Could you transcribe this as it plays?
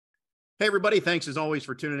Hey, everybody. Thanks, as always,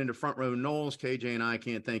 for tuning into Front Row Noles. KJ and I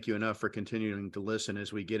can't thank you enough for continuing to listen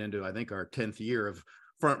as we get into, I think, our 10th year of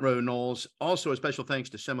Front Row Noles. Also, a special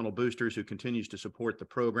thanks to Seminole Boosters, who continues to support the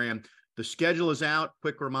program. The schedule is out.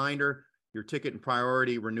 Quick reminder, your ticket and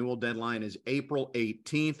priority renewal deadline is April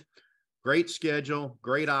 18th. Great schedule,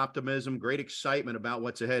 great optimism, great excitement about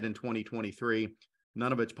what's ahead in 2023.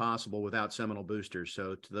 None of it's possible without Seminole Boosters.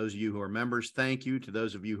 So to those of you who are members, thank you. To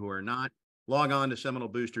those of you who are not, log on to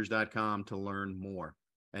SeminoleBoosters.com to learn more.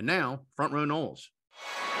 And now, Front Row Noles.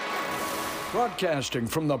 Broadcasting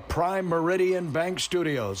from the Prime Meridian Bank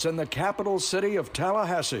Studios in the capital city of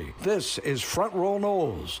Tallahassee, this is Front Row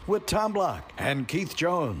Noles with Tom Block and Keith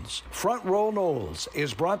Jones. Front Row Noles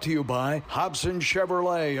is brought to you by Hobson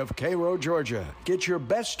Chevrolet of Cairo, Georgia. Get your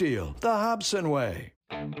best deal the Hobson way.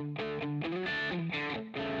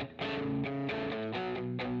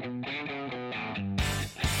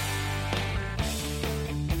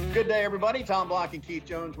 Good day, everybody. Tom Block and Keith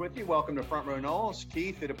Jones with you. Welcome to Front Row Noles.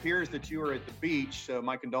 Keith, it appears that you are at the beach, so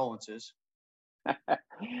my condolences.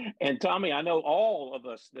 And Tommy, I know all of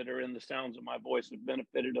us that are in the sounds of my voice have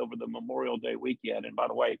benefited over the Memorial Day weekend. And by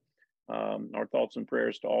the way, our thoughts and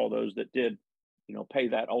prayers to all those that did, pay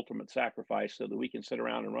that ultimate sacrifice so that we can sit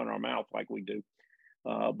around and run our mouth like we do.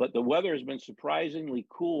 But the weather has been surprisingly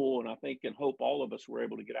cool, and I think and hope all of us were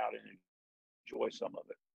able to get out and enjoy some of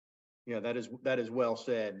it. Yeah, that is well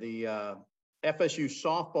said. The FSU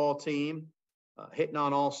softball team hitting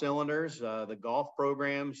on all cylinders. The golf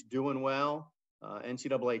program's doing well.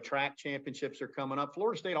 NCAA track championships are coming up.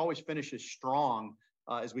 Florida State always finishes strong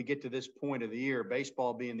as we get to this point of the year,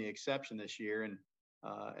 baseball being the exception this year.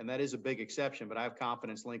 And that is a big exception, but I have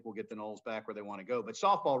confidence Link will get the Noles back where they want to go. But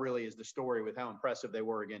softball really is the story with how impressive they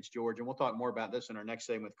were against Georgia. And we'll talk more about this in our next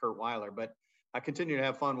segment with Curt Weiler. But I continue to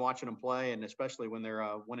have fun watching them play, and especially when they're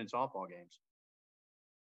winning softball games.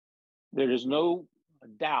 There is no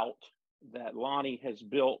doubt that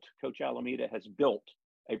Coach Alameda has built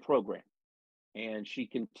a program, and she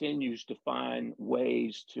continues to find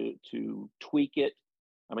ways to tweak it.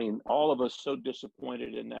 I mean, all of us so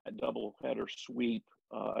disappointed in that doubleheader sweep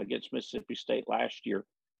against Mississippi State last year,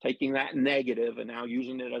 taking that negative and now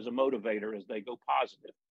using it as a motivator as they go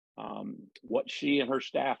positive. What she and her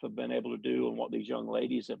staff have been able to do and what these young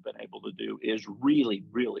ladies have been able to do is really,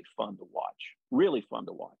 really fun to watch. Really fun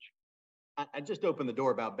to watch. I just opened the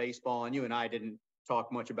door about baseball, and you and I didn't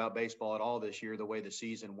talk much about baseball at all this year, the way the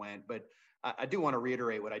season went. But I do want to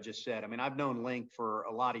reiterate what I just said. I mean, I've known Link for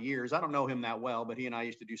a lot of years. I don't know him that well, but he and I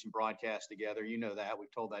used to do some broadcasts together. You know that.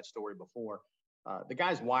 We've told that story before. The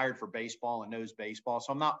guy's wired for baseball and knows baseball,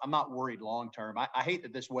 so I'm not worried long term. I hate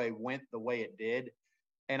that this way went the way it did.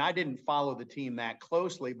 And I didn't follow the team that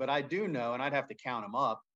closely, but I do know, and I'd have to count them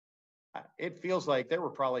up. It feels like there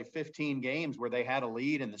were probably 15 games where they had a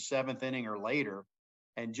lead in the seventh inning or later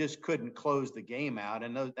and just couldn't close the game out.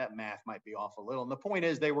 And that math might be off a little. And the point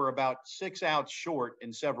is they were about 6 outs short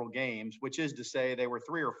in several games, which is to say they were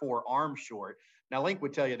 3 or 4 arms short. Now, Link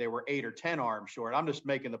would tell you they were 8 or 10 arms short. I'm just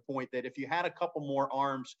making the point that if you had a couple more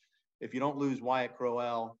arms, if you don't lose Wyatt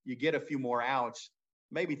Crowell, you get a few more outs,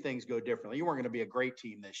 maybe things go differently. You weren't going to be a great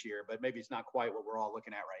team this year, but maybe it's not quite what we're all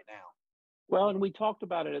looking at right now. Well, and we talked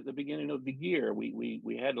about it at the beginning of the year.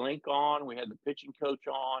 We had Link on, we had the pitching coach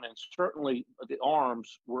on, and certainly the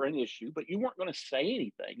arms were an issue, but you weren't going to say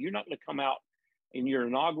anything. You're not going to come out in your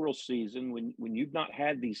inaugural season when you've not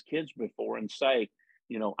had these kids before and say,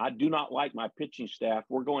 I do not like my pitching staff.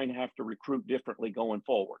 We're going to have to recruit differently going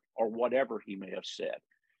forward, or whatever he may have said.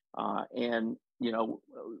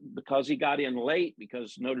 Because he got in late,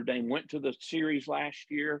 because Notre Dame went to the series last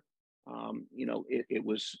year, it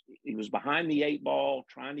was behind the 8 ball,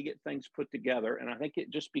 trying to get things put together. And I think it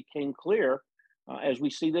just became clear as we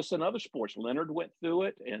see this in other sports. Leonard went through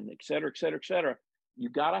it, and et cetera, et cetera, et cetera. You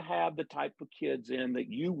got to have the type of kids in that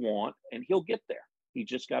you want, and he'll get there. He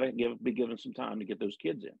just got to be given some time to get those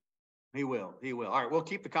kids in. He will. All right, we'll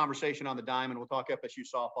keep the conversation on the dime, and we'll talk FSU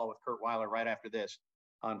softball with Curt Weiler right after this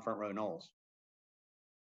on Front Row Noles.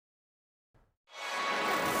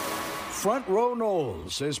 Front Row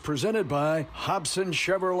Noles is presented by Hobson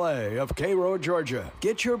Chevrolet of Cairo, Georgia.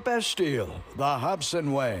 Get your best deal the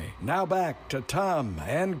Hobson way. Now back to Tom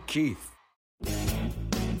and Keith.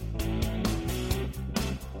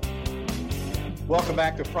 Welcome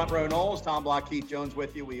back to Front Row Noles. Tom Block, Keith Jones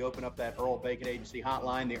with you. We open up that Earl Bacon Agency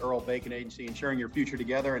hotline, the Earl Bacon Agency, ensuring your future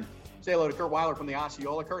together. And say hello to Curt Weiler from the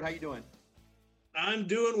Osceola. Curt, how you doing? I'm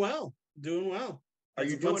doing well. Are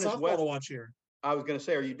you doing as well to watch here? I was going to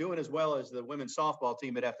say, are you doing as well as the women's softball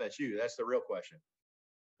team at FSU? That's the real question.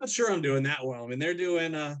 Not sure I'm doing that well. I mean, they're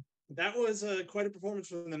doing That was quite a performance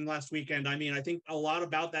from them last weekend. I mean, I think a lot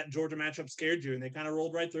about that Georgia matchup scared you, and they kind of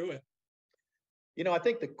rolled right through it. I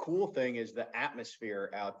think the cool thing is the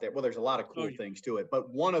atmosphere out there. Well, there's a lot of cool things to it, but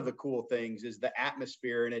one of the cool things is the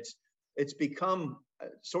atmosphere, and it's become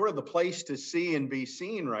sort of the place to see and be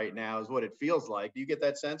seen right now is what it feels like. Do you get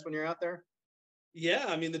that sense when you're out there? Yeah,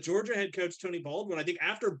 I mean, the Georgia head coach, Tony Baldwin, I think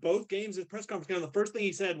after both games at press conference, the first thing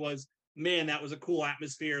he said was, man, that was a cool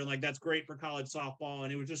atmosphere. Like, that's great for college softball.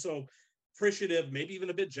 And it was just so appreciative, maybe even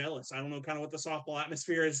a bit jealous. I don't know kind of what the softball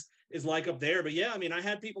atmosphere is like up there. But yeah, I mean, I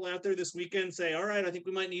had people out there this weekend say, all right, I think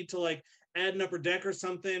we might need to like add an upper deck or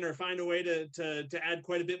something, or find a way to add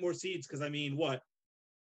quite a bit more seats. Because I mean,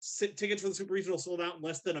 tickets for the Super Regional sold out in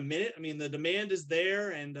less than a minute. I mean, the demand is there,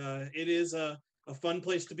 and it is a fun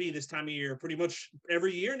place to be this time of year, pretty much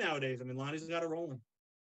every year nowadays. I mean, Lonnie's got it rolling.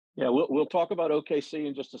 Yeah, we'll talk about OKC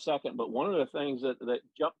in just a second, but one of the things that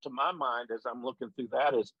jumped to my mind as I'm looking through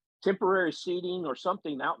that is temporary seating or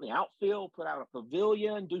something out in the outfield, put out a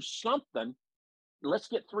pavilion, do something. Let's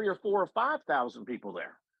get 3,000 or 4,000 or 5,000 people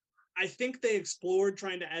there. I think they explored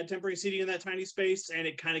trying to add temporary seating in that tiny space, and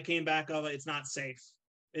it kind of came back of it's not safe.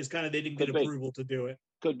 It's kind of they didn't get approval to do it.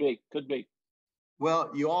 Could be.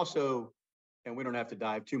 Well, you also, and we don't have to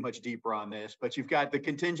dive too much deeper on this, but you've got the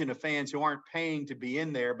contingent of fans who aren't paying to be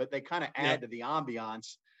in there, but they kind of add to the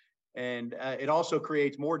ambiance. And it also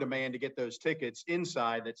creates more demand to get those tickets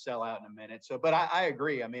inside that sell out in a minute. So, but I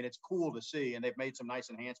agree. I mean, it's cool to see, and they've made some nice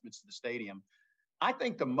enhancements to the stadium. I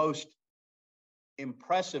think the most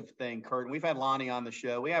impressive thing, Curt, and we've had Lonnie on the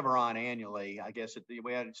show. We have her on annually. I guess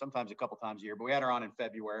we had sometimes a couple times a year, but we had her on in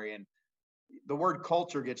February. And the word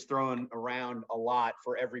culture gets thrown around a lot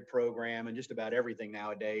for every program and just about everything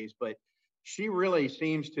nowadays. But she really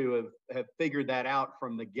seems to have figured that out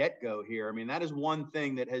from the get-go here. I mean, that is one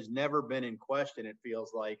thing that has never been in question, it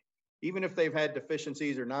feels like. Even if they've had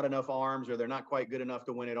deficiencies or not enough arms or they're not quite good enough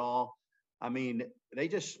to win it all, I mean, they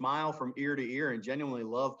just smile from ear to ear and genuinely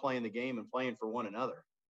love playing the game and playing for one another.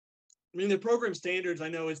 I mean, the program standards, I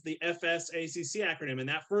know, is the FSACC acronym, and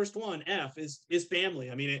that first one, F, is family.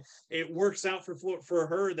 I mean, it works out for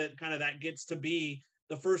her that kind of that gets to be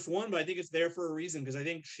the first one, but I think it's there for a reason, because I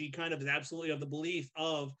think she kind of is absolutely of the belief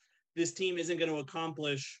of this team isn't going to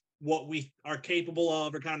accomplish what we are capable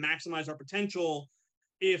of or kind of maximize our potential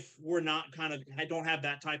if we're not don't have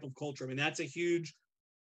that type of culture. I mean, that's a huge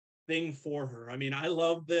thing for her. I mean, I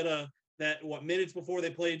love that minutes before they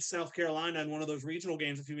played South Carolina in one of those regional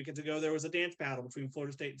games a few weekends ago, there was a dance battle between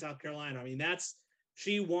Florida State and South Carolina. I mean,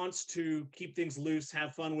 she wants to keep things loose,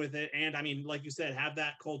 have fun with it. And I mean, like you said, have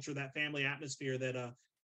that culture, that family atmosphere that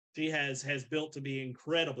she has built to be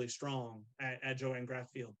incredibly strong at Joanne Graff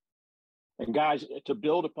Field. And guys, to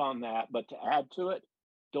build upon that, but to add to it,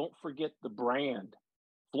 don't forget the brand.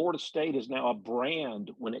 Florida State is now a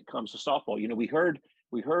brand when it comes to softball. You know, we heard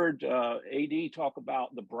AD talk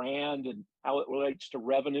about the brand and how it relates to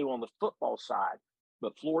revenue on the football side,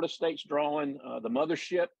 but Florida State's drawing the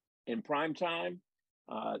mothership in prime time.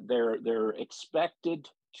 They're expected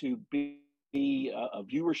to be a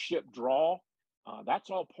viewership draw. That's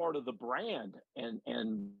all part of the brand,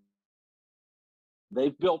 and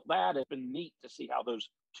they've built that. It's been neat to see how those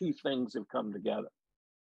two things have come together.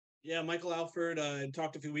 Yeah, Michael Alford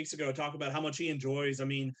talked a few weeks ago, talked about how much he enjoys, I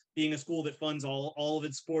mean, being a school that funds all of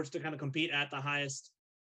its sports to kind of compete at the highest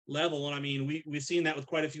level. And I mean, we've seen that with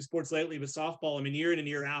quite a few sports lately with softball. I mean, year in and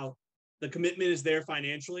year out, the commitment is there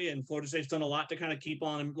financially, and Florida State's done a lot to kind of keep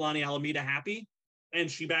Lonnie Alameda happy. And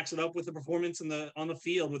she backs it up with the performance on the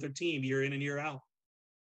field with her team year in and year out.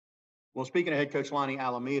 Well, speaking of head coach Lonnie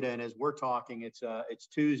Alameda, and as we're talking, it's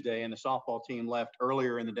Tuesday, and the softball team left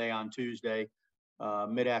earlier in the day on Tuesday,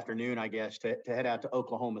 mid-afternoon, I guess, to head out to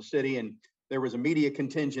Oklahoma City. And there was a media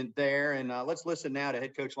contingent there. And let's listen now to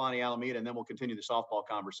head coach Lonnie Alameda, and then we'll continue the softball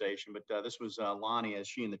conversation. But this was Lonnie as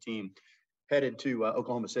she and the team headed to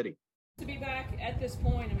Oklahoma City. To be back at this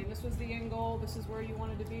point, I mean, this was the end goal. This is where you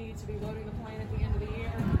wanted to be loading the plane at the end of the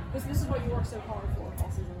year. This is what you worked so hard for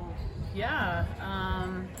all season long. Yeah.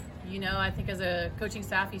 I think as a coaching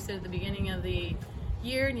staff, you sit at the beginning of the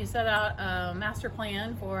year and you set out a master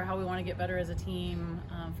plan for how we want to get better as a team,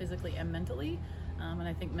 physically and mentally. And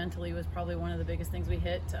I think mentally was probably one of the biggest things we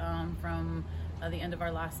hit from the end of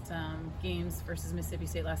our last games versus Mississippi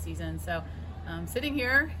State last season. So sitting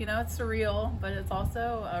here, it's surreal, but it's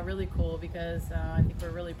also really cool because I think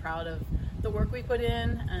we're really proud of the work we put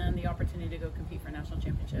in and the opportunity to go compete for a national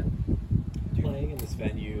championship. Playing in this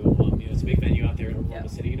venue, it's a big venue out there in Oklahoma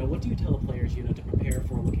City. What do you tell the players, to prepare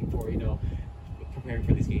for, looking for, preparing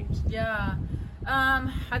for these games? Yeah.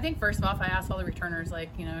 I think first off, I asked all the returners,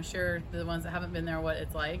 share the ones that haven't been there what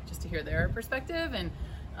it's like, just to hear their perspective. And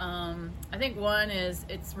I think one is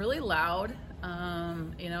it's really loud.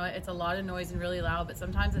 It's a lot of noise and really loud, but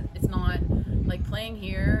sometimes it's not. Like playing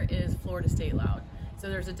here is Florida State loud. So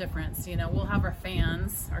there's a difference. We'll have our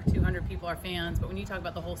fans, our 200 people are fans, but when you talk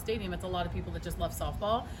about the whole stadium, it's a lot of people that just love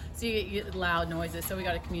softball. So you get loud noises. So we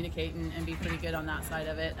got to communicate and be pretty good on that side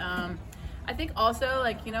of it. I think also,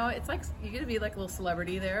 it's like you get to be like a little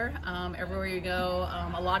celebrity there. Everywhere you go,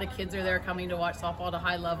 a lot of kids are there coming to watch softball at a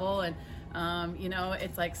high level, and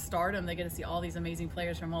it's like stardom. They get to see all these amazing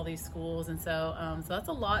players from all these schools, and so that's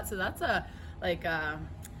a lot. So that's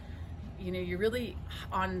you're really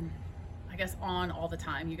on all the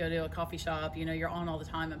time. You go to a coffee shop, you're on all the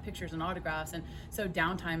time, and pictures and autographs, and so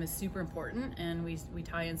downtime is super important, and we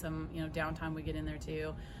tie in some downtime we get in there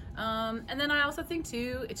too. And then I also think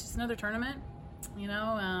too, it's just another tournament.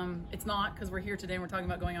 It's not, because we're here today and we're talking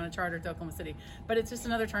about going on a charter to Oklahoma City, but it's just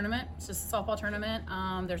another tournament. It's just a softball tournament.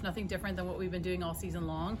 There's nothing different than what we've been doing all season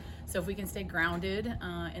long. So if we can stay grounded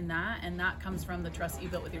in that, and that comes from the trust that you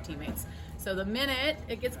built with your teammates. So the minute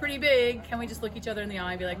it gets pretty big, can we just look each other in the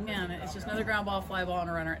eye and be like, man, it's just another ground ball, fly ball, and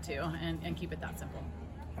a runner at 2, and keep it that simple.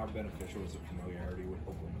 How beneficial is the familiarity with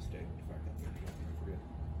Oklahoma State? The fact that they're for you?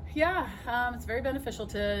 Yeah, it's very beneficial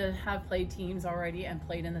to have played teams already and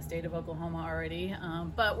played in the state of Oklahoma already.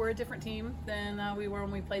 But we're a different team than we were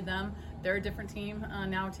when we played them. They're a different team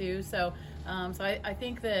now too. So I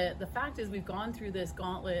think that the fact is we've gone through this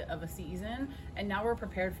gauntlet of a season, and now we're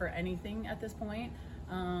prepared for anything at this point.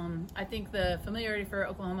 I think the familiarity for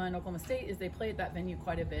Oklahoma and Oklahoma State is they play at that venue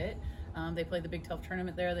quite a bit. They play the Big 12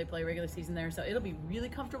 tournament there. They play regular season there. So it'll be really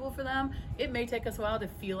comfortable for them. It may take us a while to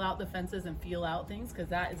feel out the fences and feel out things, because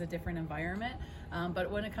that is a different environment.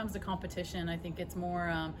 But when it comes to competition, I think it's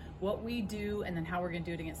more what we do and then how we're going to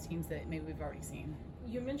do it against teams that maybe we've already seen.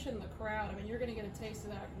 You mentioned the crowd. I mean, you're going to get a taste of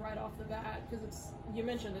that right off the bat, because you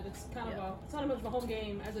mentioned it. It's kind of it's not as much of a home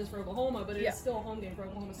game as it is for Oklahoma, but it is still a home game for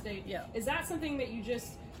Oklahoma State. Yeah. Is that something that you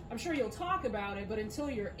just? I'm sure you'll talk about it, but until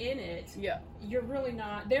you're in it, you're really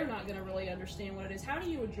not. They're not going to really understand what it is. How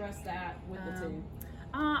do you address that with the team?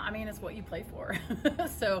 It's what you play for.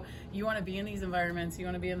 So you want to be in these environments. You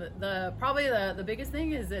want to be in the probably the biggest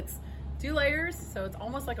thing is it's 2 layers, so it's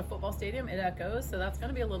almost like a football stadium. It echoes, so that's going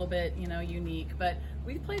to be a little bit unique. But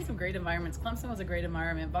we've played some great environments. Clemson was a great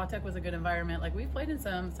environment. Vautech was a good environment. Like, we've played in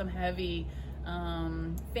some heavy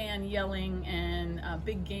fan yelling and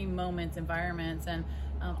big game moments environments, and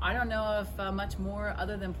I don't know if much more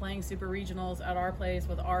other than playing super regionals at our place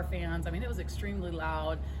with our fans. I mean, it was extremely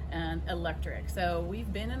loud and electric. So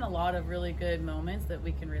we've been in a lot of really good moments that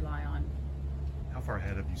we can rely on. How far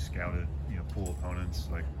ahead have you scouted, pool opponents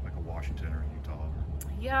like a Washington or Utah?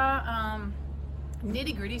 Yeah,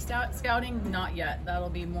 nitty-gritty scouting, not yet. That'll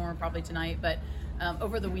be more probably tonight, but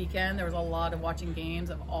over the weekend there was a lot of watching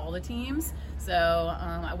games of all the teams. So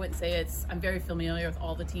I wouldn't say I'm very familiar with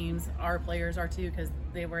all the teams. Our players are too, because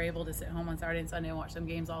they were able to sit home on Saturday and Sunday and watch some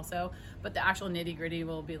games also. But the actual nitty-gritty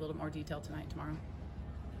will be a little more detailed tonight, tomorrow.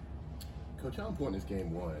 Coach, how important is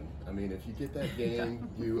game 1? I mean, if you get that game,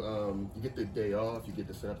 you get the day off, you get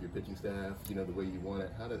to set up your pitching staff, the way you want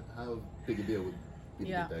it. How big a deal would be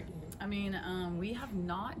to get that game? I mean, we have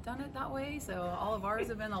not done it that way, so all of ours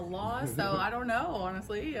have been a loss. So I don't know,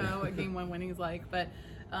 honestly, what game 1 winning is like. But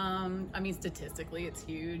I mean, statistically, it's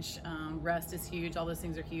huge. Rest is huge. All those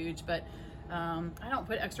things are huge. But I don't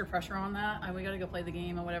put extra pressure on that. We got to go play the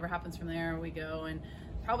game, and whatever happens from there, we go. And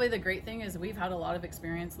probably the great thing is we've had a lot of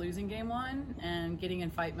experience losing game 1 and getting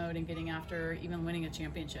in fight mode and getting after even winning a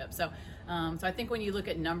championship. So so I think when you look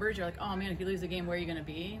at numbers, you're like, oh man, if you lose a game, where are you going to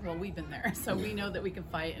be? Well, we've been there. So we know that we can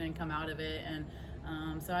fight and then come out of it. And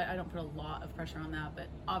so I don't put a lot of pressure on that, but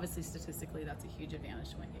obviously statistically that's a huge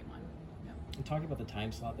advantage to win game 1. And talking about the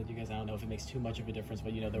time slot that you guys, I don't know if it makes too much of a difference,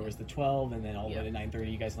 but there was the 12 and then all the way to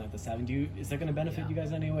 9:30, you guys went at the 7. Is that going to benefit you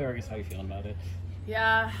guys anyway, or I guess how are you feeling about it?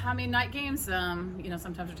 Yeah, I mean, night games,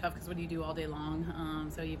 sometimes are tough because what do you do all day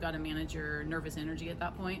long? So you've got to manage your nervous energy at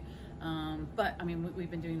that point. But I mean,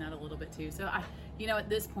 we've been doing that a little bit too. So at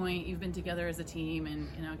this point, you've been together as a team,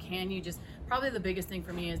 and can you just? Probably the biggest thing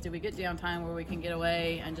for me is, do we get downtime where we can get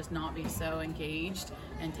away and just not be so engaged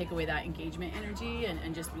and take away that engagement energy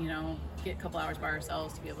and just get a couple hours by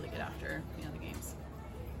ourselves to be able to get after the games.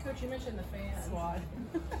 Coach, you mentioned the fan squad.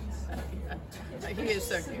 He is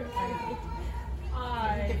so cute.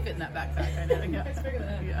 You can fit in that backpack. I know. Yeah. It's bigger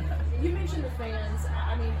than that. You mentioned the fans.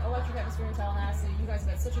 I mean, electric atmosphere in Tallahassee. You guys have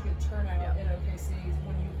had such a good turnout in OKC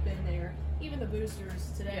when you've been there. Even the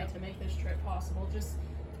boosters today to make this trip possible. Just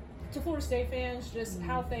to Florida State fans, just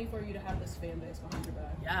how thankful are you to have this fan base behind your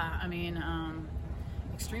back? Yeah, I mean,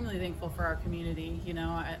 extremely thankful for our community.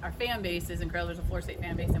 Our fan base is incredible. There's a Florida State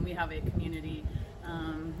fan base, and we have a community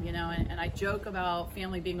And I joke about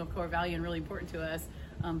family being a core value and really important to us,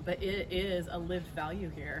 but it is a lived value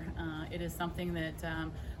here. It is something that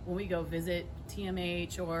when we go visit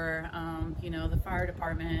TMH or, the fire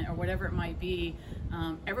department or whatever it might be,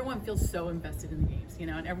 everyone feels so invested in the games,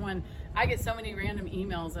 and I get so many random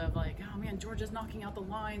emails of like, oh man, Georgia's knocking out the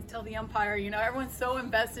lines, tell the umpire, everyone's so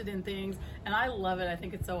invested in things, and I love it. I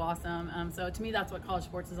think it's so awesome. So to me, that's what college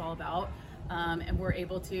sports is all about. And we're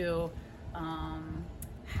able to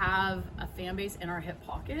have a fan base in our hip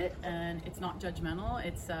pocket, and it's not judgmental.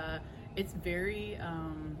 It's very,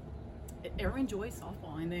 everyone enjoys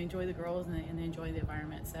softball, and they enjoy the girls, and they enjoy the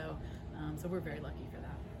environment. So we're very lucky for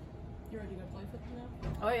that. You ready to go play football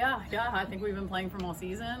now? Oh yeah. I think we've been playing for all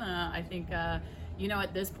season. I think,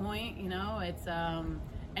 at this point, it's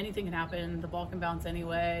anything can happen. The ball can bounce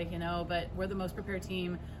anyway, but we're the most prepared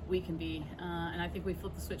team we can be. And I think we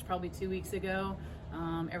flipped the switch probably 2 weeks ago.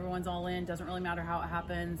 Everyone's all in. Doesn't really matter how it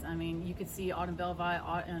happens. I mean, you could see Autumn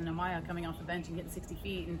Belvi and Amaya coming off the bench and getting 60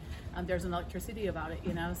 feet, and there's an electricity about it,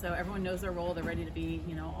 So everyone knows their role. They're ready to be,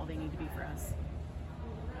 all they need to be for us.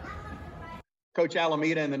 Coach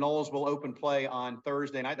Alameda and the Noles will open play on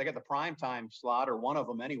Thursday night. They got the primetime slot, or one of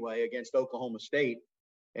them anyway, against Oklahoma State.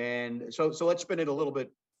 And so let's spin it a little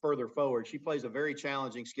bit further forward. She plays a very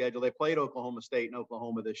challenging schedule. They played Oklahoma State and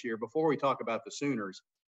Oklahoma this year. Before we talk about the Sooners,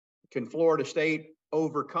 can Florida State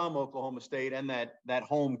overcome Oklahoma State and that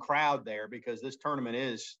home crowd there? Because this tournament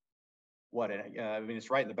is it's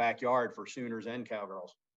right in the backyard for Sooners and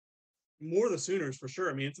Cowgirls. More the Sooners for sure.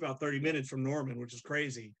 I mean, it's about 30 minutes from Norman, which is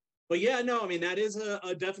crazy. But yeah, no, I mean, that is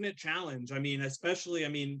a definite challenge. I mean, especially,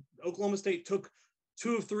 Oklahoma State took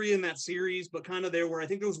 2 of 3 in that series, but kind of there were, I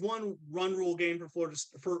think there was one run rule game for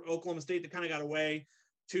Oklahoma State that kind of got away,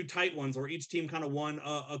 2 tight ones where each team kind of won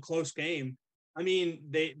a close game. I mean,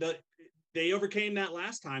 they overcame that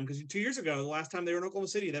last time, because 2 years ago, the last time they were in Oklahoma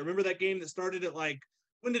City, remember that game that started at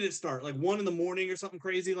when did it start? 1 in the morning or something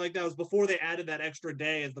crazy like that? It was before they added that extra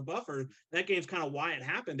day as the buffer. That game's kind of why it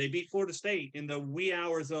happened. They beat Florida State in the wee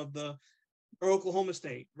hours or Oklahoma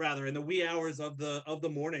State rather, in the wee hours of the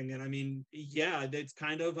morning. And I mean, yeah, it's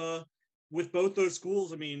kind of with both those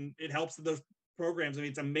schools. I mean, it helps those programs. I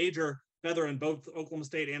mean, it's a major feather in both Oklahoma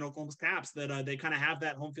State and Oklahoma's caps that they kind of have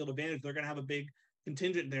that home field advantage. They're going to have a big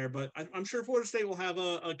contingent there, but I'm sure Florida State will have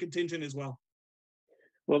a contingent as well.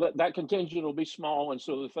 Well, that contingent will be small, and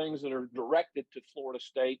so the things that are directed to Florida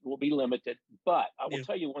State will be limited. But I will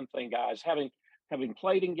tell you one thing, guys, having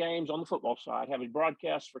played in games on the football side, having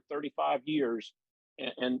broadcast for 35 years,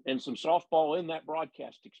 and some softball in that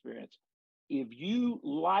broadcast experience, if you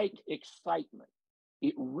like excitement,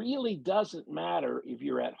 it really doesn't matter if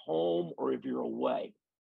you're at home or if you're away.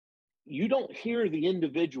 You don't hear the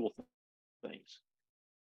individual things.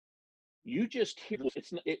 You just hear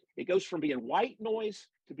it goes from being white noise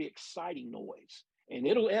to be exciting noise, and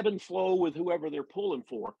it'll ebb and flow with whoever they're pulling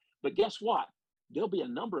for. But guess what? There'll be a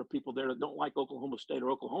number of people there that don't like Oklahoma State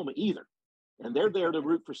or Oklahoma either, and they're there to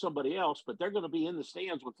root for somebody else. But they're going to be in the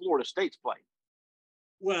stands when Florida State's playing.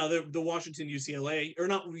 Well, the Washington UCLA, or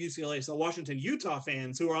not UCLA, so Washington Utah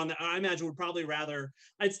fans who are I imagine would probably rather.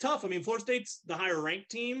 It's tough. I mean, Florida State's the higher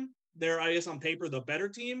ranked team. They're, I guess, on paper the better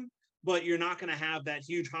team. But you're not going to have that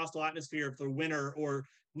huge hostile atmosphere if the winner or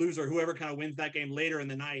loser, whoever kind of wins that game later in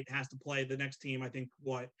the night, has to play the next team. I think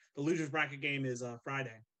the loser's bracket game is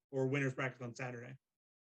Friday, or winner's bracket on Saturday.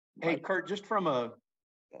 Hey, Curt, just from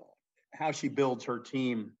how she builds her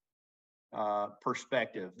team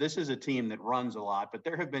perspective, this is a team that runs a lot, but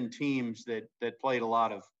there have been teams that played a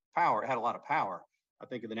lot of power, had a lot of power. I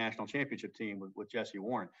think of the national championship team with Jessie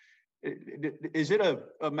Warren. Is it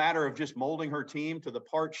a matter of just molding her team to the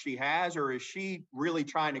part she has, or is she really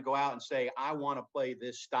trying to go out and say, I want to play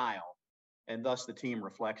this style, and thus the team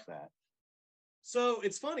reflects that? So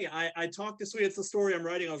it's funny. I talked this week. It's the story I'm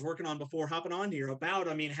writing. I was working on before hopping on here about,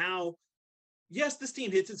 how, yes, this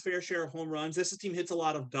team hits its fair share of home runs. This team hits a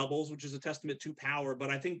lot of doubles, which is a testament to power. But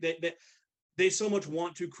I think that they so much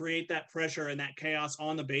want to create that pressure and that chaos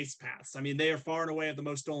on the base paths. I mean, they are far and away of the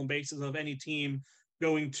most stolen bases of any team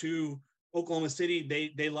going to Oklahoma City.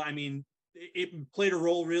 It played a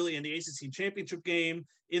role really in the ACC championship game,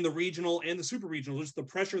 in the regional and the super regional, just the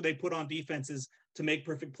pressure they put on defenses to make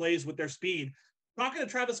perfect plays with their speed. Talking to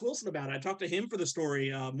Travis Wilson about it, I talked to him for the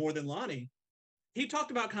story more than Lonnie. He talked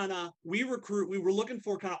about we were looking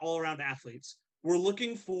for kind of all around athletes. We're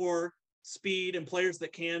looking for speed and players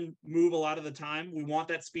that can move a lot of the time. We want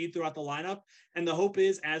that speed throughout the lineup. And the hope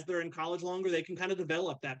is as they're in college longer, they can kind of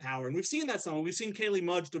develop that power. And we've seen that some. We've seen Kaylee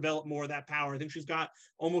Mudge develop more of that power. I think she's got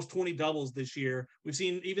almost 20 doubles this year. We've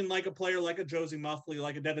seen even like a player like a Josie Muffley,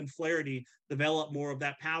 like a Devin Flaherty develop more of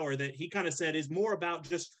that power that he kind of said is more about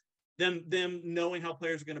just them knowing how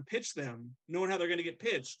players are going to pitch them, knowing how they're going to get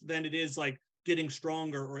pitched than it is like getting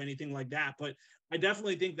stronger or anything like that. But I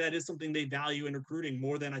definitely think that is something they value in recruiting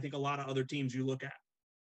more than I think a lot of other teams you look at.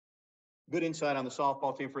 Good insight on the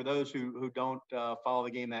softball team. For those who don't follow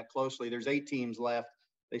the game that closely, there's 8 teams left.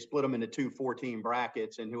 They split them into 2 4-team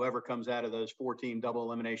brackets, and whoever comes out of those 4-team double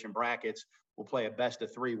elimination brackets will play a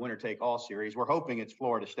best-of-3 winner-take-all series. We're hoping it's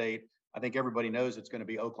Florida State. I think everybody knows it's going to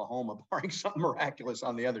be Oklahoma, barring something miraculous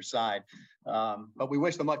on the other side. But we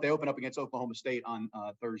wish them luck. They open up against Oklahoma State on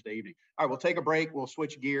Thursday evening. All right, we'll take a break. We'll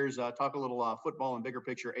switch gears, talk a little football and bigger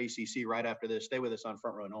picture ACC right after this. Stay with us on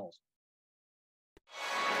Front Row Noles.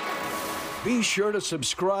 Be sure to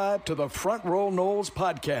subscribe to the Front Row Noles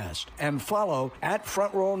podcast and follow at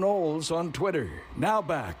Front Row Noles on Twitter. Now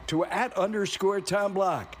back to @_Tom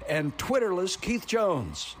Block and Twitterless Keith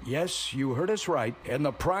Jones. Yes, you heard us right, in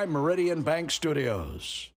the Prime Meridian Bank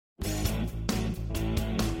Studios.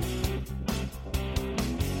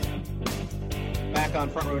 Back on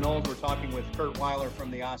Front Row Noles, we're talking with Curt Weiler from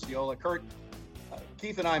the Osceola. Curt,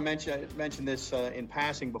 Keith and I mentioned this in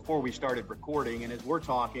passing before we started recording, and as we're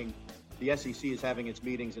talking, the SEC is having its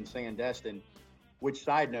meetings in Sandestin, which,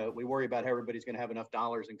 side note, we worry about how everybody's going to have enough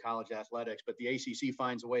dollars in college athletics, but the ACC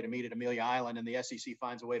finds a way to meet at Amelia Island, and the SEC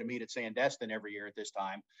finds a way to meet at Sandestin every year at this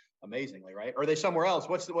time, amazingly, right? Or are they somewhere else?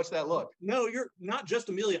 What's that look? No, you're not just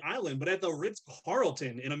Amelia Island, but at the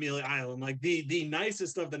Ritz-Carlton in Amelia Island, like the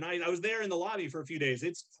nicest of the night. I was there in the lobby for a few days.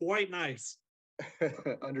 It's quite nice.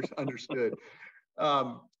 Understood.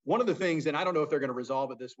 One of the things, and I don't know if they're going to resolve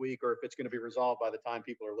it this week or if it's going to be resolved by the time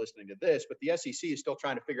people are listening to this, but the SEC is still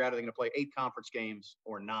trying to figure out if they're going to play 8 conference games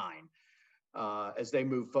or 9 as they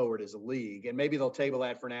move forward as a league. And maybe they'll table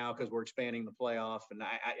that for now because we're expanding the playoff. And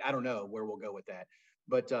I don't know where we'll go with that.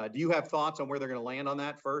 But do you have thoughts on where they're going to land on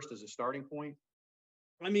that first as a starting point?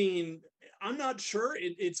 I mean, I'm not sure.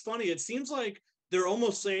 It's funny. It seems like they're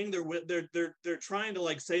almost saying they're trying to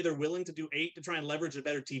like say they're willing to do 8 to try and leverage a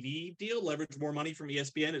better TV deal, leverage more money from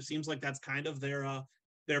ESPN. It seems like that's kind of their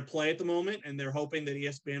play at the moment, and they're hoping that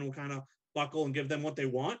ESPN will kind of buckle and give them what they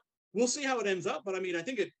want. We'll see how it ends up, but I mean, I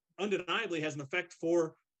think it undeniably has an effect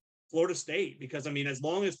for Florida State because I mean, as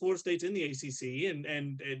long as Florida State's in the ACC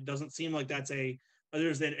and it doesn't seem like there's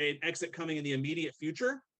an exit coming in the immediate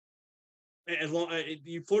future. As long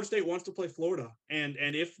Florida State wants to play Florida, and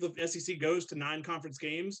if the SEC goes to 9 conference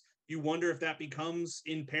games, you wonder if that becomes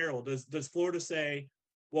in peril. Does Florida say,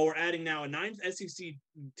 well, we're adding now a 9th SEC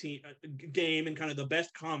game in kind of the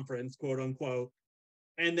best conference, quote unquote,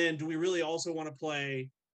 and then do we really also want to play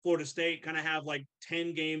Florida State, kind of have like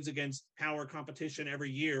 10 games against power competition every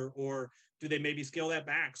year, or do they maybe scale that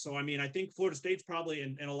back? So I mean, I think Florida State's probably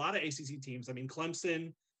in a lot of ACC teams. I mean,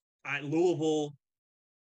 Clemson, Louisville.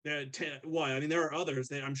 I mean, there are others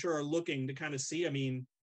that I'm sure are looking to kind of see, I mean,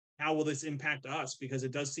 how will this impact us? Because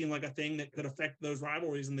it does seem like a thing that could affect those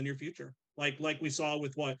rivalries in the near future. Like we saw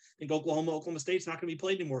with I think Oklahoma State's not going to be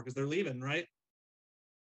played anymore because they're leaving, right?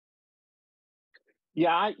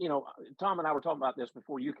 Yeah, Tom and I were talking about this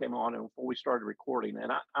before you came on and before we started recording.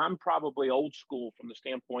 And I'm probably old school from the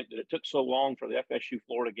standpoint that it took so long for the FSU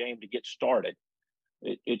Florida game to get started.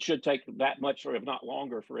 It should take that much, or if not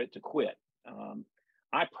longer, for it to quit.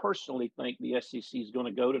 I personally think the SEC is going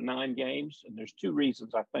to go to 9 games, and there's 2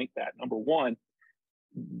 reasons I think that. Number one,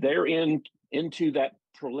 they're into that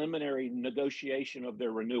preliminary negotiation of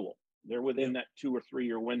their renewal. They're within that 2 or 3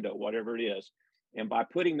 year window, whatever it is, and by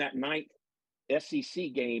putting that 9th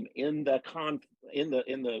SEC game in the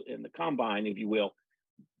combine, if you will,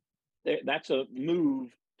 that's a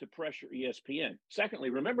move to pressure ESPN. Secondly,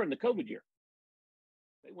 remember in the COVID year,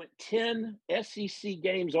 they went 10 SEC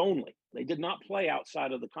games only. They did not play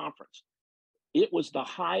outside of the conference. It was the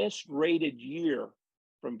highest rated year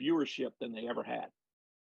from viewership than they ever had.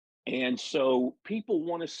 And so people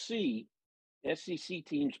want to see SEC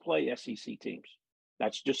teams play SEC teams.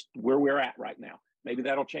 That's just where we're at right now. Maybe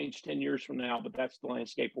that'll change 10 years from now, but that's the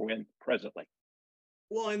landscape we're in presently.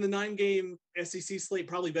 Well, and the 9-game SEC slate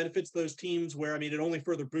probably benefits those teams where, I mean, it only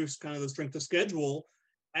further boosts kind of the strength of schedule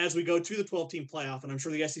as we go to the 12-team playoff. And I'm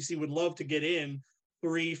sure the SEC would love to get in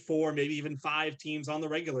 3, 4, maybe even 5 teams on the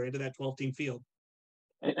regular into that 12-team field.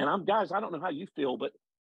 And I'm, guys, I don't know how you feel, but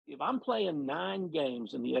if I'm playing 9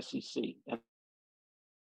 games in the SEC and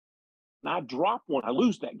I drop one, I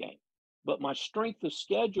lose that game. But my strength of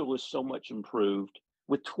schedule is so much improved.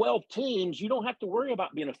 with 12 teams, you don't have to worry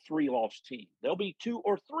about being a 3-loss team. There'll be 2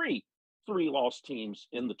 or 3 3-loss teams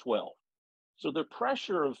in the 12. So the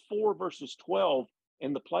pressure of 4 versus 12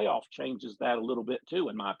 in the playoff changes that a little bit too,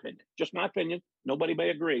 in my opinion. Just my opinion. Nobody may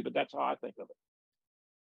agree, but that's how I think of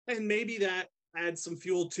it. And maybe that adds some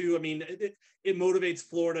fuel too. I mean, it motivates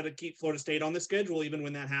Florida to keep Florida State on the schedule, even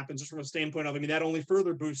when that happens, just from a standpoint of, I mean, that only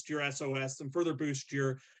further boosts your SOS and further boosts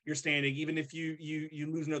your standing. Even if you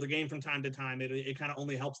lose another game from time to time, it kind of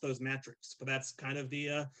only helps those metrics. But that's kind of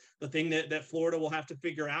the thing that Florida will have to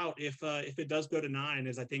figure out if it does go to 9,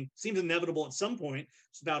 is I think seems inevitable at some point.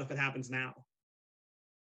 It's about if it happens now.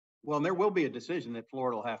 Well, and there will be a decision that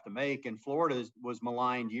Florida will have to make. And Florida was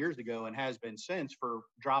maligned years ago and has been since for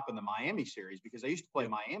dropping the Miami series, because they used to play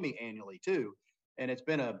Miami annually too. And it's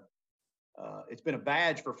been a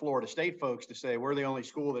badge for Florida State folks to say we're the only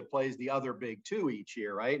school that plays the other big 2 each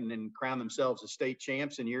year, right? And then crown themselves as state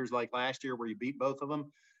champs in years like last year where you beat both of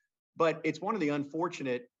them. But it's one of the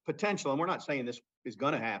unfortunate potential, and we're not saying this is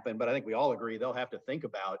going to happen, but I think we all agree they'll have to think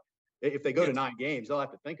about, if they go to 9 games, they'll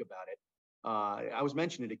have to think about it. I was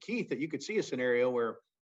mentioning to Keith that you could see a scenario where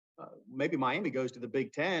maybe Miami goes to the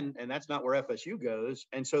Big Ten, and that's not where FSU goes.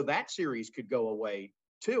 And so that series could go away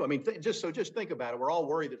too. I mean, just think about it. We're all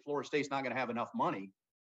worried that Florida State's not going to have enough money.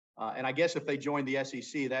 And I guess if they joined the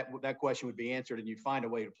SEC, that question would be answered and you'd find a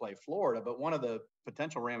way to play Florida. But one of the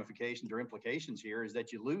potential ramifications or implications here is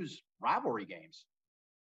that you lose rivalry games.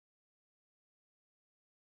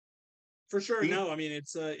 For sure. No, I mean, it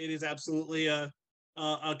is absolutely a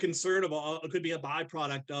concern about, it could be a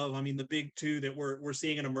byproduct of, I mean, the big 2 that we're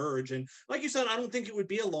seeing it emerge. And like you said, I don't think it would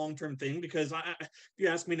be a long-term thing, because if you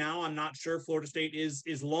ask me now, I'm not sure Florida State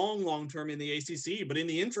is long-term in the ACC, but in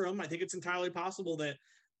the interim, I think it's entirely possible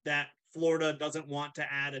that Florida doesn't want to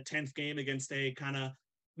add a 10th game against a kind of,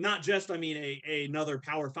 not just, I mean, another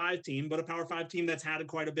Power 5 team, but a Power 5 team that's had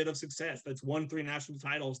quite a bit of success, that's won 3 national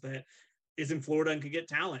titles, that is in Florida and could get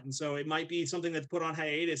talent. And so it might be something that's put on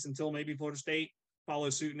hiatus until maybe Florida State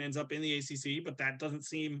follows suit and ends up in the ACC, but that doesn't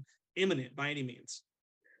seem imminent by any means.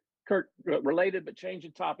 Curt, related but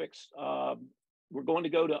changing topics, we're going to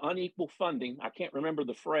go to unequal funding. I can't remember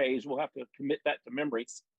the phrase. We'll have to commit that to memory.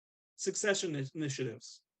 Succession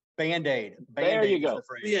initiatives. Band-Aid. There you go.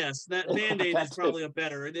 Yes, that Band-Aid is probably a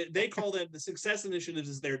better. They call that the success initiatives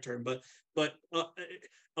is their term, but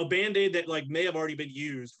a Band-Aid that may have already been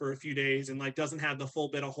used for a few days and doesn't have the full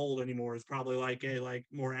bit of hold anymore is probably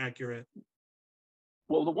more accurate.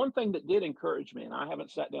 Well, the one thing that did encourage me, and I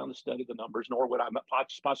haven't sat down to study the numbers, nor would I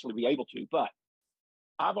possibly be able to, but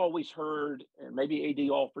I've always heard, and maybe A.D.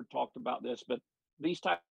 Alford talked about this, but these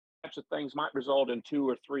types of things might result in $2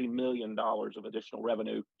 or $3 million of additional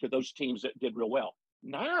revenue to those teams that did real well.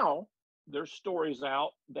 Now, there's stories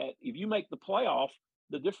out that if you make the playoff,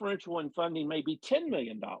 the differential in funding may be $10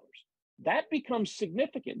 million. That becomes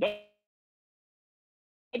significant.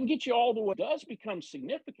 Doesn't get you all the way, does become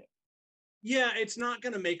significant. Yeah, it's not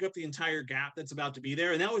going to make up the entire gap that's about to be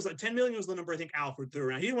there. And that was 10 million was the number I think Alfred threw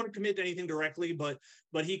around. He didn't want to commit to anything directly, but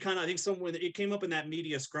he kind of, I think it came up in that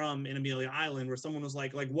media scrum in Amelia Island where someone was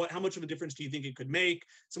like how much of a difference do you think it could make?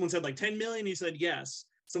 Someone said 10 million. He said, yes.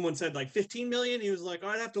 Someone said 15 million. He was like, oh,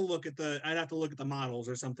 I'd have to look at the models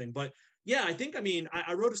or something. But yeah,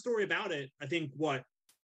 I wrote a story about it. I think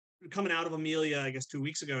coming out of Amelia, I guess 2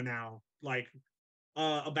 weeks ago now,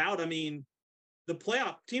 the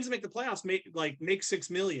playoff teams that make the playoffs make 6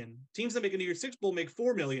 million. Teams that make a New Year's Six Bowl make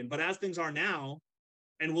 4 million. But as things are now,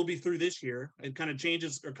 and will be through this year, it kind of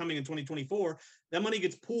changes are coming in 2024. That money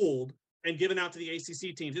gets pooled and given out to the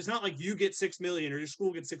ACC teams. It's not like you get 6 million or your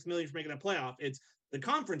school gets 6 million for making a playoff. It's the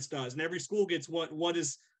conference does, and every school gets what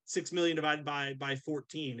is 6 million divided by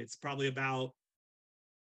 14. It's probably about,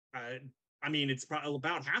 it's probably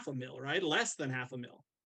about $500,000, right? Less than $500,000.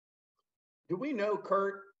 Do we know,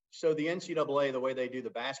 Curt? So the NCAA, the way they do the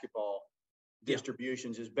basketball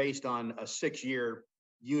distributions is based on a 6-year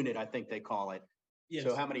unit, I think they call it. Yes.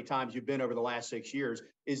 So how many times you've been over the last 6 years.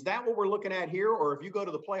 Is that what we're looking at here? Or if you go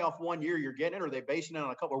to the playoff 1 year, you're getting it, or are they basing it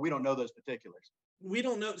on a couple, or we don't know those particulars? We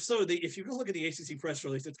don't know. So if you go look at the ACC press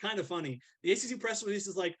release, it's kind of funny. The ACC press release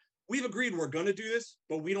is we've agreed we're going to do this,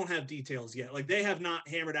 but we don't have details yet. They have not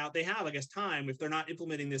hammered out. They have, I guess, time if they're not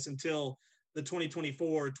implementing this until the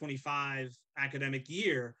 2024-25 academic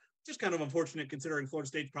year, which is kind of unfortunate considering Florida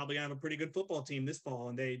State's probably going to have a pretty good football team this fall,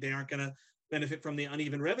 and they aren't going to benefit from the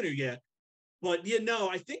uneven revenue yet. But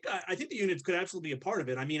I think the units could absolutely be a part of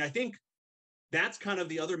it. I think that's kind of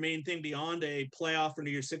the other main thing beyond a playoff or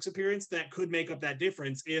New Year's Six appearance that could make up that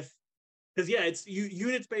difference. It's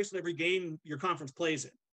units based on every game your conference plays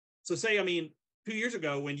in. So say, 2 years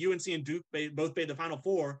ago when UNC and Duke both made the Final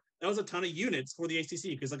Four, that was a ton of units for the ACC,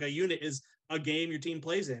 because like a unit is a game your team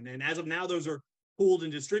plays in. And as of now, those are pooled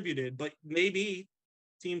and distributed, but maybe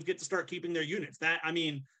teams get to start keeping their units. That, I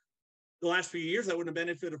mean, the last few years that wouldn't have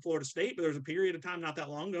benefited Florida State, but there's a period of time not that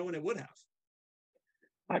long ago when it would have.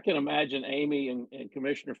 I can imagine Amy and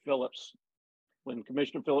Commissioner Phillips, when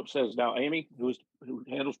Commissioner Phillips says, now, Amy, who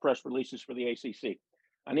handles press releases for the ACC,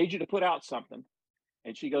 I need you to put out something.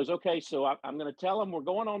 And she goes, okay, so I'm going to tell them we're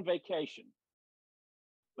going on vacation,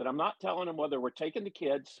 but I'm not telling them whether we're taking the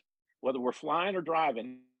kids, whether we're flying or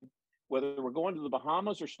driving, whether we're going to the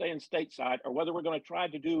Bahamas or staying stateside, or whether we're going to try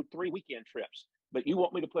to do 3 weekend trips. But you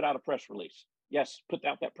want me to put out a press release. Yes, put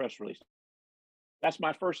out that press release. That's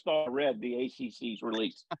my first thought. I read the ACC's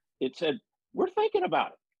release. It said, we're thinking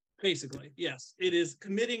about it. Basically, yes. It is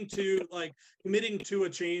committing to a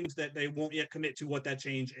change that they won't yet commit to what that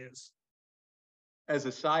change is. As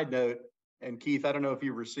a side note, and Keith, I don't know if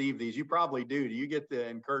you've received these. You probably do. Do you get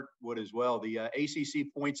and Curt would as well, the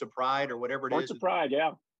ACC Points of Pride or whatever it is? Points of Pride,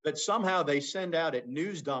 yeah. That somehow they send out at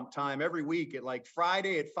news dump time every week at like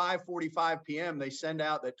Friday at 5:45 p.m. They send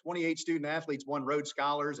out that 28 student athletes won Rhodes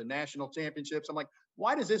Scholars and national championships. I'm like,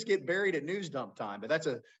 why does this get buried at news dump time? But it's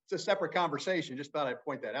a separate conversation. Just thought I'd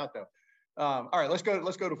point that out though. All right, let's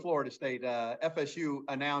go to Florida State. FSU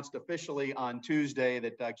announced officially on Tuesday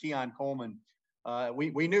that Keon Coleman,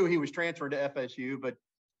 we knew he was transferring to FSU, but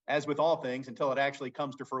as with all things, until it actually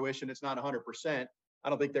comes to fruition, it's not 100%. I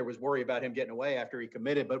don't think there was worry about him getting away after he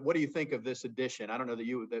committed. But what do you think of this addition? I don't know that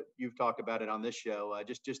you've talked about it on this show.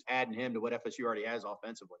 Just adding him to what FSU already has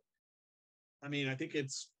offensively. I mean, I think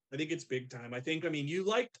it's big time. I mean, you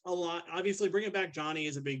liked a lot. Obviously, bringing back Johnny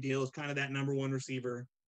is a big deal. It's kind of that number one receiver,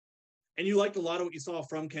 and you liked a lot of what you saw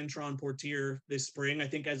from Kentron Portier this spring. I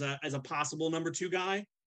think as a possible number 2 guy.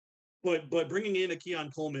 But bringing in a Keon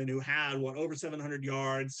Coleman who had over 700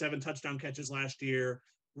 yards, 7 touchdown catches last year.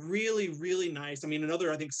 Really, really nice. I mean, another,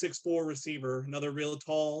 I think, 6'4" receiver, another real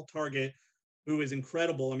tall target who is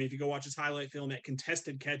incredible. I mean, if you go watch his highlight film at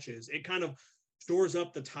contested catches, it kind of shores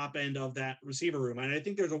up the top end of that receiver room. And I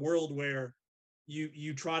think there's a world where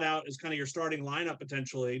you trot out as kind of your starting lineup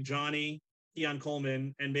potentially, Johnny, Keon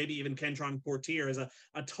Coleman, and maybe even Kentron Portier as a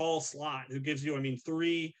tall slot who gives you, I mean,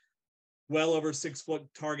 3 well over 6-foot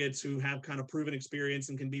targets who have kind of proven experience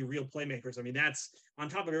and can be real playmakers. I mean, that's on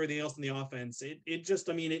top of everything else in the offense.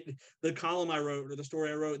 The column I wrote, or the story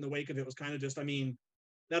I wrote in the wake of it, was kind of just, I mean,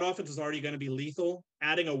 that offense is already going to be lethal.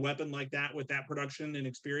 Adding a weapon like that with that production and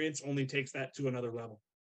experience only takes that to another level.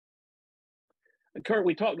 Curt,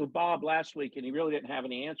 we talked with Bob last week, and he really didn't have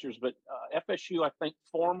any answers, but FSU, I think,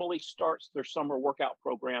 formally starts their summer workout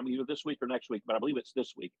program either this week or next week, but I believe it's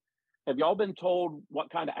this week. Have y'all been told what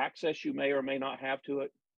kind of access you may or may not have to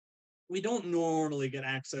it? We don't normally get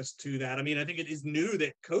access to that. I mean, I think it is new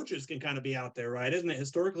that coaches can kind of be out there, right? Isn't it?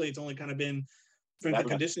 Historically, it's only kind of been strength and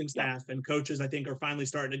conditioning staff, and coaches, I think, are finally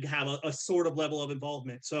starting to have a sort of level of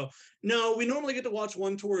involvement. So, no, we normally get to watch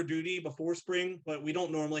one tour of duty before spring, but we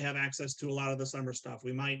don't normally have access to a lot of the summer stuff.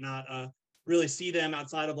 We might not really see them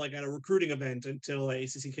outside of like at a recruiting event until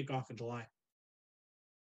ACC kickoff in July.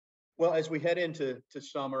 Well, as we head into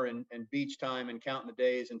summer and beach time and counting the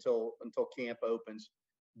days until camp opens,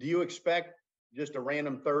 do you expect just a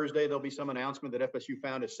random Thursday there'll be some announcement that FSU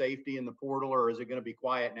found a safety in the portal, or is it going to be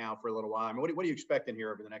quiet now for a little while? I mean, what are you expecting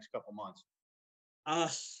here over the next couple months?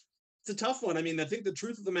 It's a tough one. I mean, I think the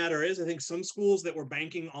truth of the matter is, I think some schools that were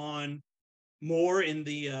banking on more in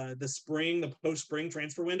the spring, the post-spring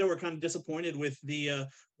transfer window, are kind of disappointed with the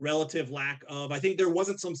relative lack of. I think there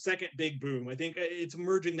wasn't some second big boom. I think it's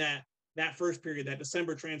emerging that first period, that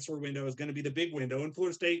December transfer window, is going to be the big window, and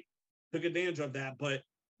Florida State took advantage of that. But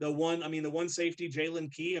the one safety,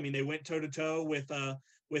 Jalen Key, I mean, they went toe to toe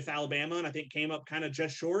with Alabama, and I think came up kind of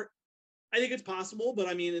just short. I think it's possible, but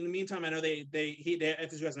I mean, in the meantime, I know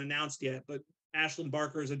FSU hasn't announced yet, but Ashland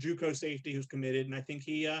Barker is a JUCO safety who's committed, and I think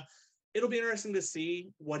it'll be interesting to see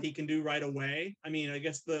what he can do right away. I mean, I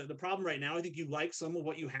guess the problem right now, I think you like some of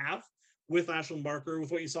what you have with Ashland Barker,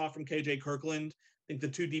 with what you saw from KJ Kirkland. I think the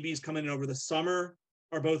 2 DBs coming in over the summer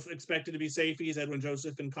are both expected to be safeties, Edwin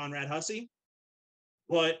Joseph and Conrad Hussey.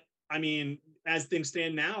 But, I mean, as things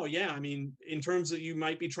stand now, yeah, I mean, in terms of you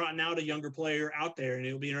might be trotting out a younger player out there, and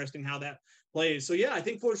it'll be interesting how that plays. So, yeah, I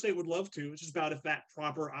think Florida State would love to. It's just about if that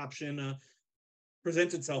proper option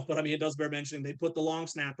presents itself. But, I mean, it does bear mentioning they put the long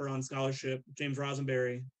snapper on scholarship, James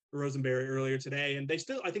Rosenberry earlier today, and they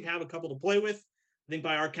still, I think, have a couple to play with. I think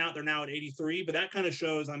by our count, they're now at 83, but that kind of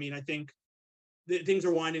shows, I mean, I think things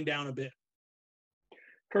are winding down a bit.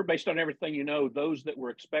 Curt, based on everything you know, those that were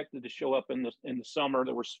expected to show up in the summer,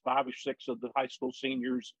 there were 5 or 6 of the high school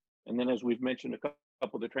seniors, and then, as we've mentioned, a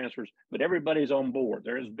couple of the transfers, but everybody's on board.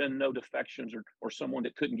 There has been no defections or someone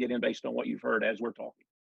that couldn't get in based on what you've heard as we're talking.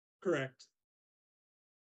 Correct.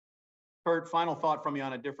 Curt, final thought from you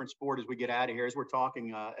on a different sport as we get out of here. As we're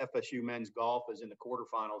talking, FSU men's golf is in the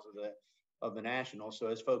quarterfinals of the Nationals. So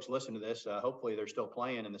as folks listen to this, hopefully they're still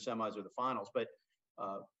playing in the semis or the finals. But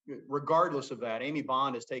regardless of that, Amy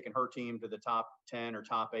Bond has taken her team to the top 10 or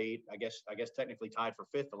top 8. I guess technically tied for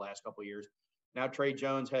 5th the last couple of years. Now Trey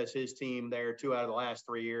Jones has his team there 2 out of the last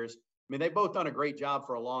 3 years. I mean, they've both done a great job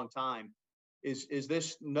for a long time. Is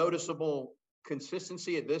this noticeable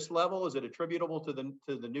consistency at this level? Is it attributable to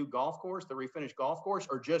the new golf course, the refinished golf course,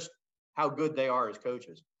 or just how good they are as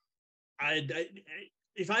coaches?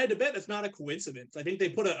 If I had to bet, that's not a coincidence. I think they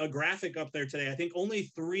put a graphic up there today. I think only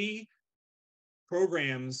 3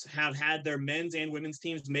 programs have had their men's and women's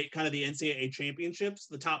teams make kind of the NCAA championships.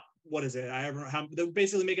 The top, what is it? They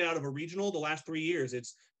basically make it out of a regional the last 3 years.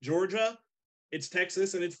 It's Georgia, it's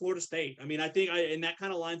Texas, and it's Florida State. I mean, I think and that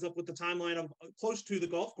kind of lines up with the timeline of close to the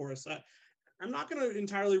golf course. I'm not going to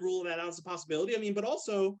entirely rule that out as a possibility. I mean, but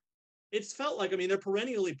also it's felt like, I mean, they're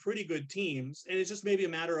perennially pretty good teams, and it's just maybe a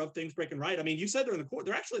matter of things breaking right. I mean, you said they're in the court.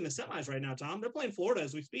 They're actually in the semis right now, Tom. They're playing Florida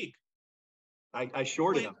as we speak. I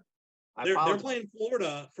shorted them. They're playing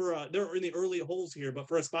Florida for they're in the early holes here, but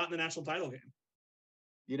for a spot in the national title game.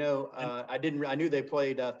 You know, I knew they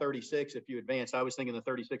played 36 if you advanced. I was thinking the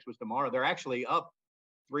 36 was tomorrow. They're actually up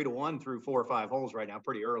 3-1 through 4 or 5 holes right now,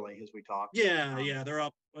 pretty early as we talk. Yeah, they're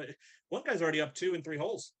up. One guy's already up 2 in 3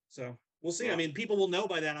 holes. So we'll see. Yeah. I mean, people will know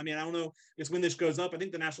by then. I mean, I don't know. It's when this goes up. I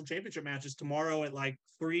think the national championship match is tomorrow at like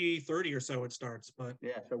 3:30 or so it starts. But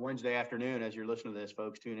yeah, so Wednesday afternoon, as you're listening to this,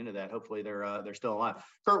 folks, tune into that. Hopefully they're still alive.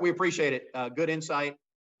 Curt, we appreciate it. Good insight,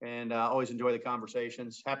 and always enjoy the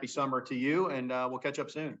conversations. Happy summer to you, and we'll catch up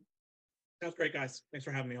soon. Sounds great, guys. Thanks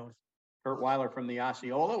for having me on. Curt Weiler from the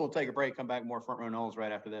Osceola. We'll take a break, come back, more Front Row Noles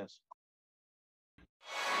right after this.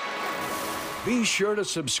 Be sure to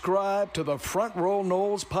subscribe to the Front Row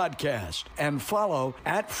Noles podcast and follow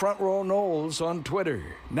 @FrontRowNoles on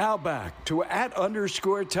Twitter. Now back to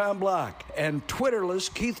 @_Tom Block and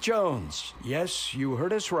Twitterless Keith Jones. Yes, you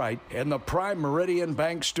heard us right, in the Prime Meridian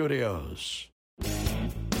Bank Studios.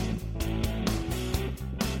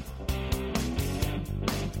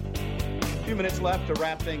 Few minutes left to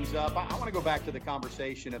wrap things up. I want to go back to the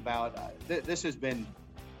conversation about this has been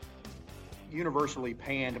universally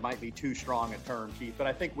panned, might be too strong a term, Keith, but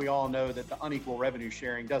I think we all know that the unequal revenue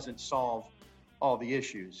sharing doesn't solve all the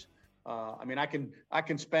issues. I mean, I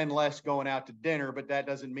can spend less going out to dinner, but that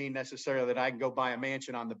doesn't mean necessarily that I can go buy a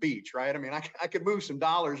mansion on the beach, right? I mean, I could move some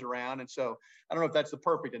dollars around, and so I don't know if that's the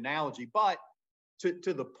perfect analogy, but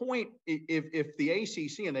to the point, if the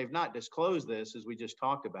ACC, and they've not disclosed this as we just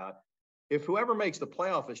talked about, if whoever makes the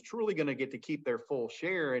playoff is truly going to get to keep their full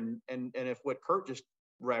share, and if what Curt just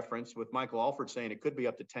referenced with Michael Alford saying it could be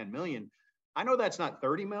up to 10 million, I know that's not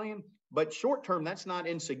 30 million, but short term, that's not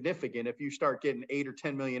insignificant if you start getting 8 or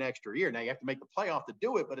 10 million extra a year. Now you have to make the playoff to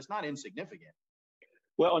do it, but it's not insignificant.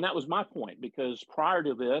 Well, and that was my point, because prior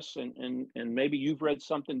to this, and maybe you've read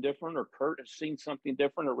something different, or Curt has seen something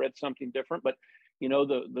different or read something different, but you know,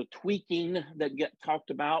 the tweaking that get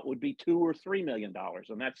talked about would be $2 or $3 million,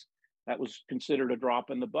 and that was considered a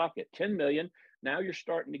drop in the bucket. 10 million, now you're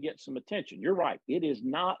starting to get some attention. You're right. It is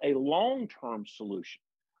not a long-term solution,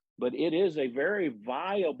 but it is a very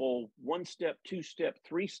viable 1-step, 2-step,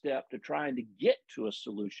 3-step to trying to get to a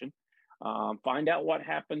solution. Find out what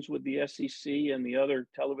happens with the SEC and the other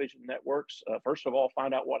television networks. First of all,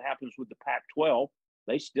 find out what happens with the Pac-12.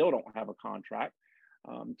 They still don't have a contract.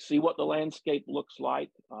 See what the landscape looks like.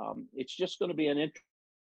 It's just going to be an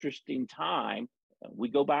interesting time. We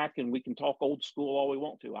go back and we can talk old school all we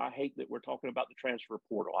want to. I hate that we're talking about the transfer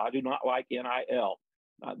portal. I do not like NIL,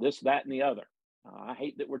 this, that, and the other. I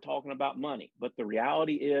hate that we're talking about money, but the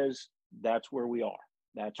reality is that's where we are.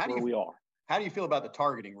 That's where we are. How do you feel about the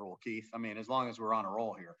targeting rule, Keith? I mean, as long as we're on a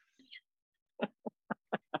roll here.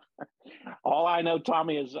 All I know,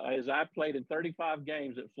 Tommy, is I played in 35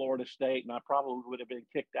 games at Florida State, and I probably would have been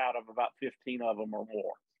kicked out of about 15 of them or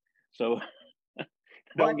more. So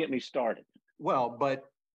don't get me started. Well, but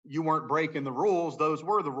you weren't breaking the rules. Those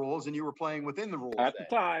were the rules, and you were playing within the rules at the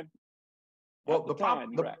time. Well, the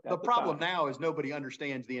problem now is nobody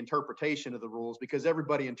understands the interpretation of the rules because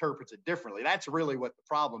everybody interprets it differently. That's really what the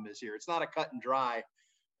problem is here. It's not a cut and dry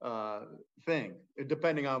thing,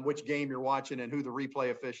 depending on which game you're watching and who the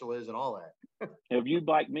replay official is and all that. Have you,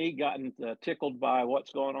 like me, gotten tickled by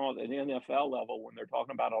what's going on at the NFL level when they're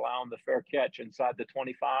talking about allowing the fair catch inside the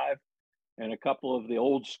 25? And a couple of the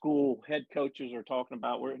old school head coaches are talking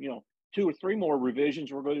about where, 2 or 3 more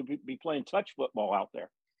revisions, we're going to be playing touch football out there.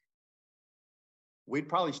 We'd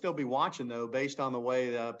probably still be watching, though, based on the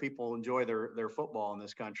way people enjoy their football in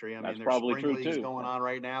this country. I That's mean, there's probably spring true, leagues too. going on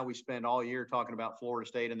right now. We spend all year talking about Florida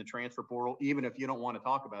State and the transfer portal, even if you don't want to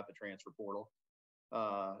talk about the transfer portal.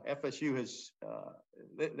 FSU has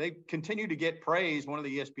they continue to get praise. One of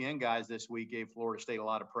the ESPN guys this week gave Florida State a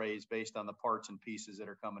lot of praise based on the parts and pieces that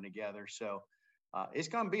are coming together. So it's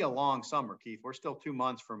going to be a long summer, Keith. We're still 2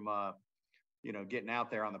 months from getting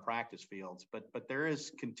out there on the practice fields, but there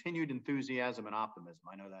is continued enthusiasm and optimism.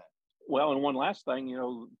 I know that. Well, and one last thing,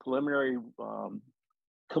 preliminary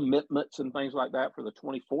commitments and things like that for the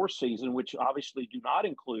 24 season, which obviously do not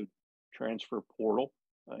include transfer portal.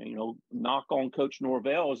 Knock on Coach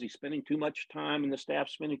Norvell, is he spending too much time and the staff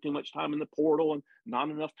spending too much time in the portal and not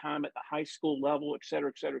enough time at the high school level, et cetera,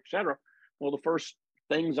 et cetera, et cetera. Well, the first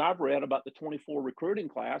things I've read about the 24 recruiting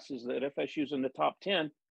class is that FSU's in the top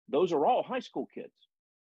 10. Those are all high school kids.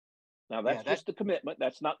 Now that's just the commitment.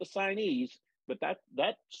 That's not the signees, but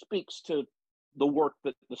that speaks to the work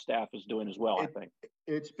that the staff is doing as well. I think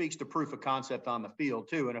it speaks to proof of concept on the field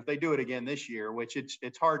too. And if they do it again this year, which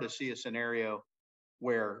it's hard to see a scenario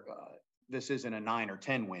where this isn't a 9 or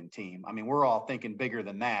 10 win team. I mean, we're all thinking bigger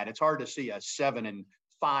than that. It's hard to see a 7-5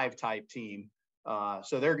 type team.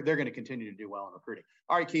 So they're going to continue to do well in recruiting.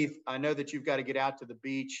 All right, Keith, I know that you've got to get out to the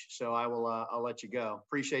beach, so I'll let you go.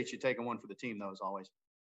 Appreciate you taking one for the team, though, as always.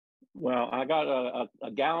 Well, I got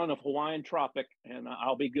a gallon of Hawaiian Tropic, and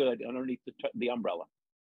I'll be good underneath the umbrella.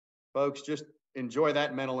 Folks, just enjoy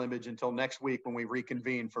that mental image until next week when we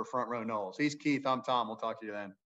reconvene for Front Row Noles. He's Keith. I'm Tom. We'll talk to you then.